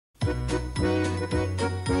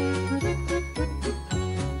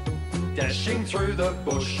Dashing through the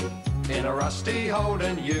bush in a rusty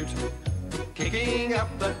Holden ute, kicking up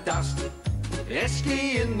the dust,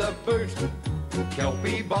 esky in the boot,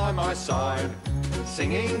 Kelpie by my side,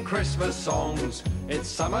 singing Christmas songs. It's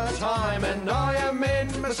summertime and I am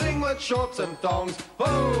in my singlet, shorts and thongs.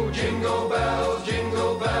 Oh, jingle bells,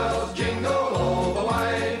 jingle all the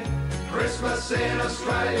way. Christmas in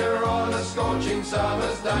Australia on a scorching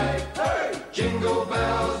summer's day. Hey! Jingle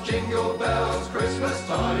bells, Christmas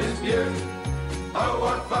time is beaut. Oh,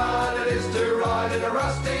 what fun it is to ride in a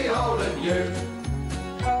rusty Holden ute.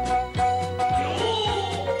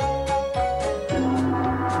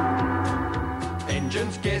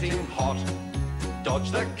 Engine's getting hot,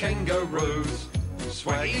 dodge the kangaroos.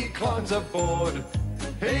 Swaggy climbs aboard,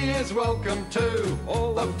 he is welcome too.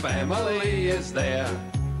 All the family is there,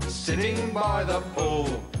 sitting by the pool.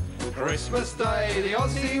 Christmas Day, the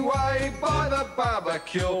Aussie way, by the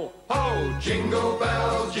barbecue. Oh, jingle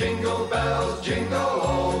bells, jingle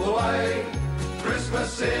all the way.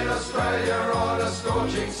 Christmas in Australia on a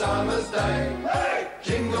scorching summer's day. Hey!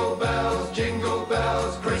 Jingle bells,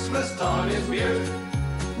 Christmas time is beaut.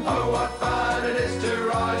 Oh, what fun it is to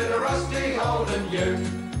ride in a rusty Holden ute.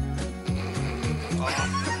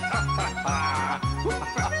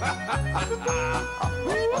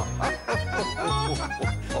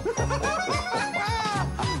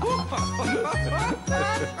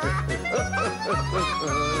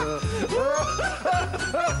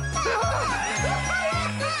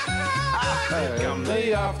 Come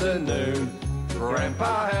the afternoon,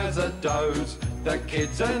 Grandpa has a doze. The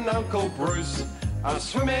kids and Uncle Bruce are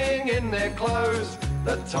swimming in their clothes.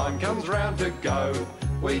 The time comes round to go,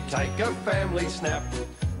 we take a family snap,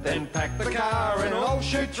 then pack the car and all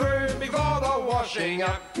shoot through before the washing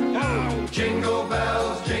up. Oh, jingle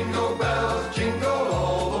bells, jingle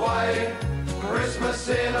all the way. Christmas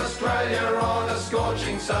in Australia on a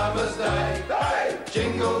scorching summer's day. Hey!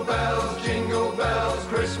 Jingle bells,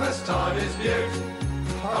 Christmas time is beaut.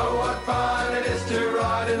 Oh, what fun it is to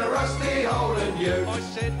ride in a rusty Holden ute. I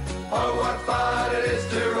said, oh, what fun it is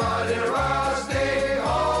to ride